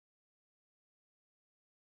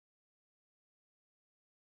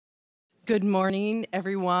Good morning,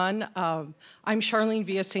 everyone. I'm Charlene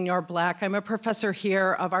Villaseñor Black. I'm a professor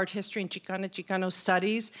here of art history and Chicano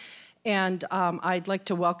Studies, and I'd like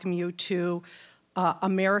to welcome you to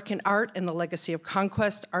American Art and the Legacy of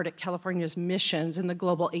Conquest, Art at California's Missions in the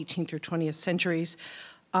Global 18th through 20th Centuries.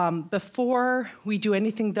 Before we do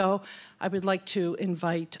anything, though, I would like to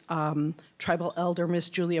invite Tribal Elder Miss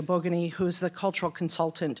Julia Bogany, who is the cultural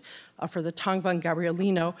consultant for the Tongva and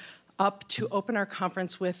Gabrielino, up to open our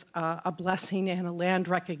conference with a blessing and a land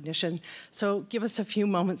recognition. So give us a few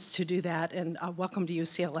moments to do that, and welcome to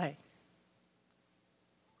UCLA.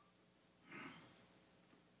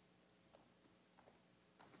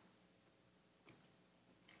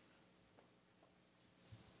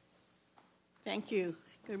 Thank you.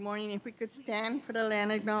 Good morning. If we could stand for the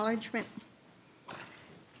land acknowledgement.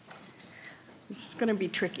 This is going to be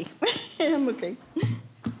tricky. I'm okay.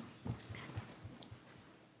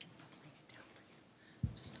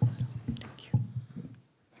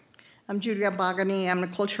 I'm Julia Bogany. I'm the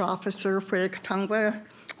cultural officer for the Tongva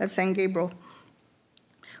of San Gabriel.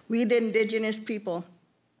 We, the indigenous people,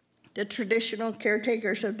 the traditional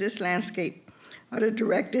caretakers of this landscape, are the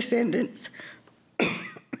direct descendants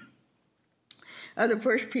of the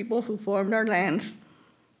first people who formed our lands,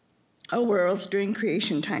 our worlds during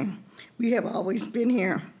creation time. We have always been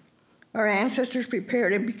here. Our ancestors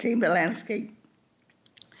prepared and became the landscape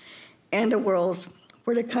and the worlds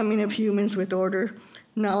for the coming of humans with order,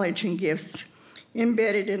 knowledge, and gifts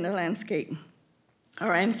embedded in the landscape.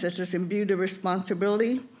 Our ancestors imbued a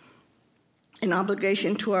responsibility and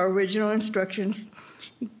obligation to our original instructions,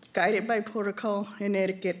 guided by protocol and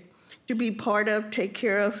etiquette, to be part of, take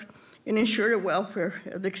care of, and ensure the welfare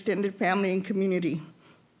of the extended family and community,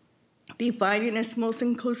 defining its most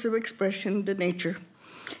inclusive expression, the nature,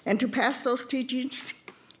 and to pass those teachings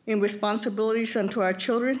and responsibilities unto our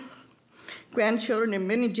children, grandchildren, and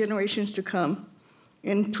many generations to come,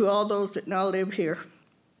 and to all those that now live here.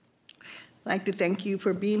 I'd like to thank you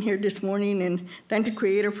for being here this morning, and thank the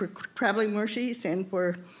Creator for traveling mercies and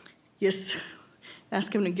for just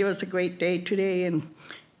ask Him to give us a great day today, and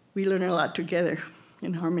we learn a lot together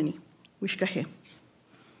in harmony. Wishkahe.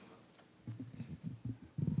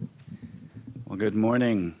 Well, good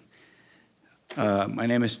morning. My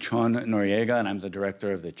name is Chon Noriega, and I'm the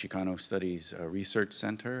director of the Chicano Studies Research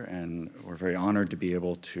Center, and we're very honored to be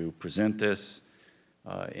able to present this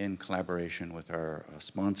in collaboration with our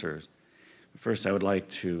sponsors. First, I would like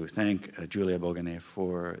to thank Julia Bogany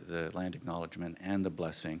for the land acknowledgement and the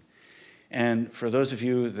blessing. And for those of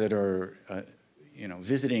you that are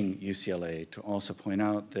visiting UCLA, to also point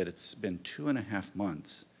out that it's been 2.5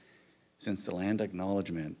 months since the land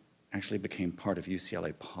acknowledgement actually became part of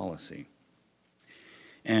UCLA policy.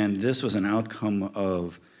 And this was an outcome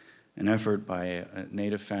of an effort by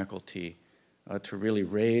Native faculty to really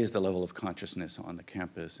raise the level of consciousness on the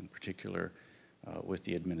campus, in particular with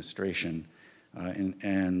the administration.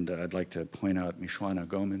 And I'd like to point out Mishwana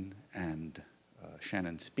Goman and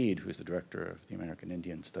Shannon Speed, who's the director of the American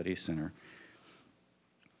Indian Studies Center.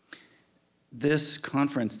 This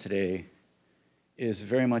conference today is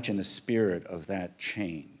very much in the spirit of that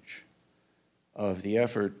change, of the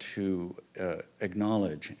effort to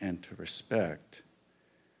acknowledge and to respect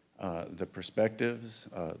the perspectives,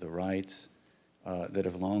 the rights that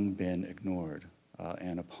have long been ignored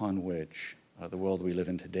and upon which the world we live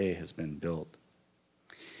in today has been built.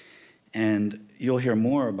 And you'll hear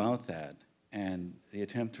more about that and the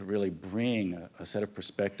attempt to really bring a set of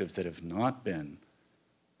perspectives that have not been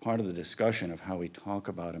part of the discussion of how we talk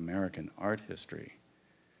about American art history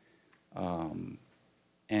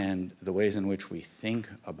and the ways in which we think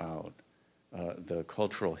about the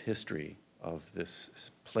cultural history of this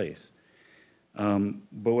place.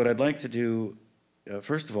 But what I'd like to do,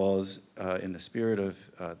 first of all, is in the spirit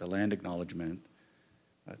of the land acknowledgement,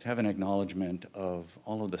 to have an acknowledgement of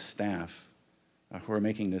all of the staff who are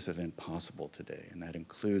making this event possible today. And that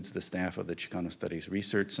includes the staff of the Chicano Studies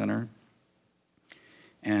Research Center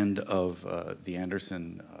and of the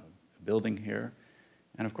Anderson building here,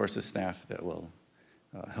 and of course the staff that will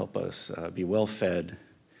help us be well fed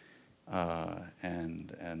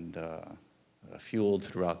and fueled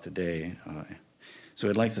throughout the day. So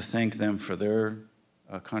I'd like to thank them for their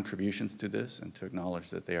contributions to this and to acknowledge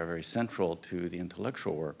that they are very central to the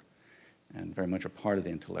intellectual work and very much a part of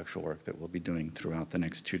the intellectual work that we'll be doing throughout the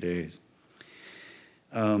next 2 days.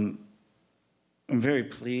 I'm very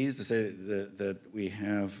pleased to say that we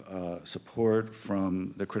have support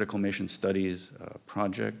from the Critical Mission Studies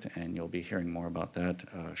project, and you'll be hearing more about that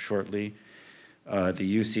shortly.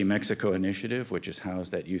 The UC Mexico Initiative, which is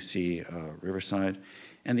housed at UC Riverside,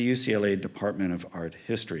 and the UCLA Department of Art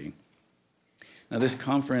History. Now, this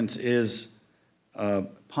conference is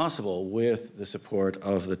possible with the support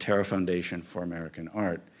of the Terra Foundation for American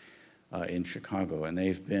Art in Chicago, and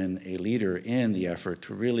they've been a leader in the effort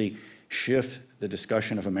to really shift the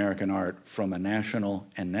discussion of American art from a national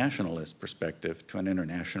and nationalist perspective to an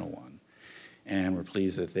international one. And we're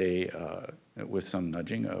pleased that they, with some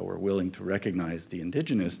nudging, were willing to recognize the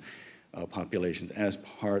indigenous populations as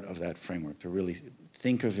part of that framework, to really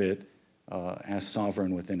think of it as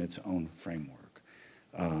sovereign within its own framework,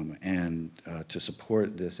 and to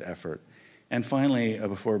support this effort. And finally,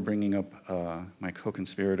 before bringing up my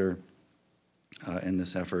co-conspirator in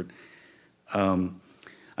this effort,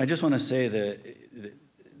 I just want to say that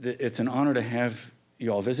it's an honor to have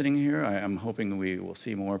you all visiting here. I'm hoping we will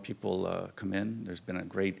see more people come in. There's been a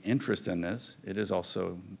great interest in this. It is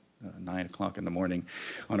also 9 o'clock in the morning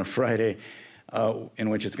on a Friday, in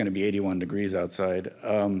which it's going to be 81 degrees outside.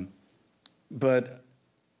 But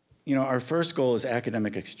you know, our first goal is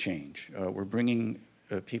academic exchange. We're bringing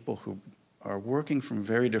people who are working from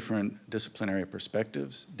very different disciplinary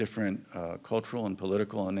perspectives, different cultural and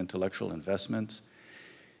political and intellectual investments.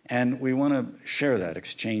 And we want to share that,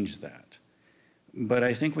 exchange that. But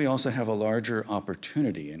I think we also have a larger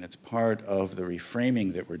opportunity, and it's part of the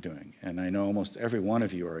reframing that we're doing. And I know almost every one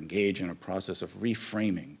of you are engaged in a process of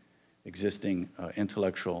reframing existing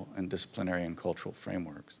intellectual and disciplinary and cultural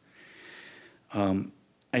frameworks.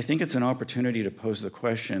 I think it's an opportunity to pose the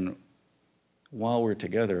question, while we're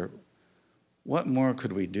together, what more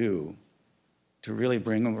could we do to really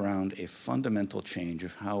bring around a fundamental change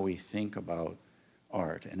of how we think about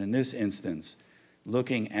art? And in this instance,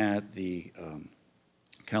 looking at the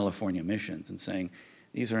California missions and saying,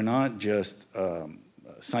 these are not just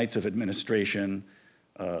sites of administration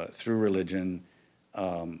through religion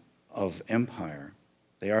of empire.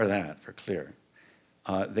 They are that, for clear.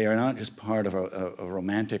 They are not just part of a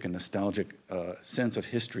romantic and nostalgic sense of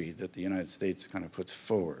history that the United States kind of puts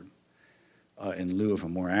forward in lieu of a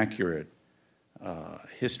more accurate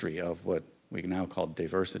history of what we now call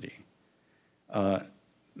diversity.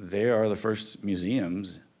 They are the first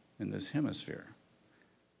museums in this hemisphere,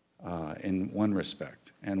 in one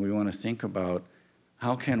respect. And we want to think about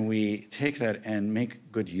how can we take that and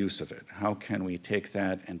make good use of it? How can we take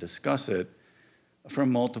that and discuss it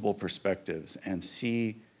from multiple perspectives and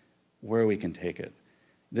see where we can take it?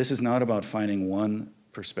 This is not about finding one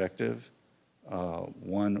perspective,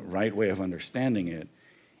 one right way of understanding it.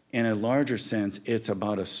 In a larger sense, it's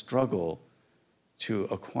about a struggle to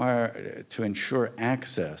acquire, to ensure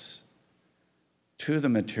access to the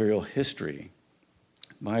material history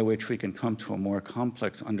by which we can come to a more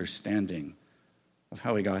complex understanding of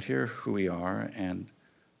how we got here, who we are, and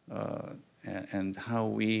how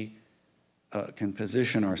we can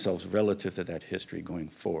position ourselves relative to that history going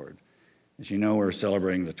forward. As you know, we're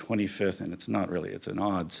celebrating the 25th, and it's not really, it's an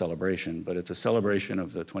odd celebration, but it's a celebration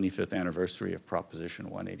of the 25th anniversary of Proposition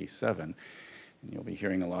 187. And you'll be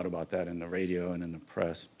hearing a lot about that in the radio and in the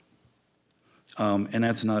press. And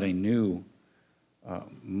that's not a new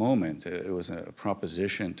moment. It was a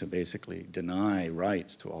proposition to basically deny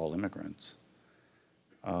rights to all immigrants.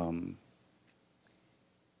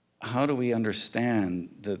 How do we understand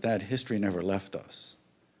that that history never left us?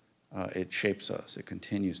 It shapes us, it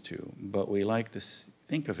continues to, but we like to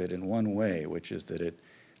think of it in one way, which is that it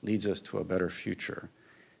leads us to a better future.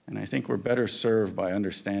 And I think we're better served by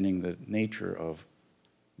understanding the nature of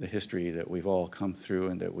the history that we've all come through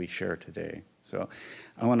and that we share today. So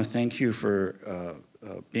I want to thank you for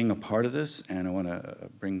being a part of this, and I want to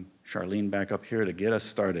bring Charlene back up here to get us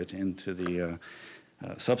started into the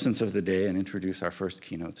substance of the day and introduce our first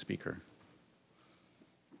keynote speaker.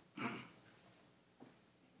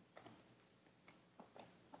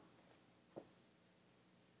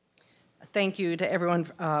 Thank you to everyone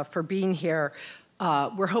for being here.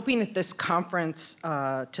 We're hoping at this conference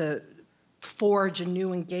to forge a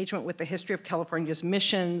new engagement with the history of California's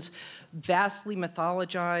missions, vastly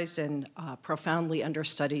mythologized and profoundly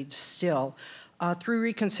understudied still, through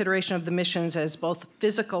reconsideration of the missions as both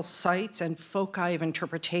physical sites and foci of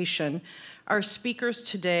interpretation. Our speakers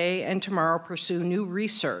today and tomorrow pursue new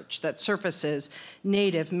research that surfaces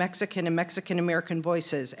Native, Mexican, and Mexican-American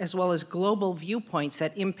voices, as well as global viewpoints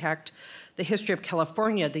that impact the history of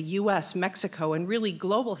California, the US, Mexico, and really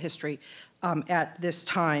global history at this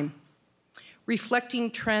time. Reflecting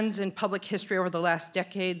trends in public history over the last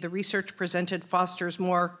decade, the research presented fosters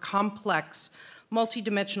more complex,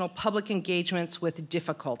 multidimensional public engagements with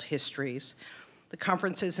difficult histories. The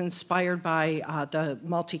conference is inspired by the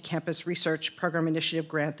multi-campus research program initiative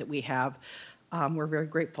grant that we have. We're very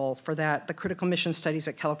grateful for that. The Critical Mission Studies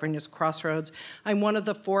at California's Crossroads. I'm one of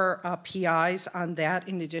the 4 PIs on that,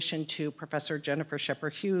 in addition to Professor Jennifer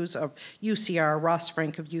Shepherd-Hughes of UCR, Ross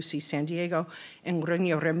Frank of UC San Diego, and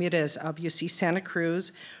Rene Ramirez of UC Santa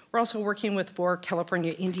Cruz. We're also working with 4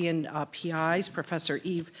 California Indian PIs, Professor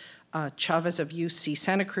Eve Chavez of UC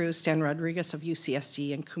Santa Cruz, Stan Rodriguez of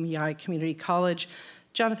UCSD and Kumeyaay Community College,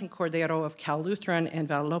 Jonathan Cordero of Cal Lutheran, and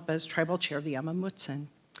Val Lopez, Tribal Chair of the Amamutsin.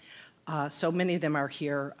 So many of them are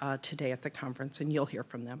here today at the conference, and you'll hear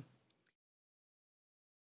from them.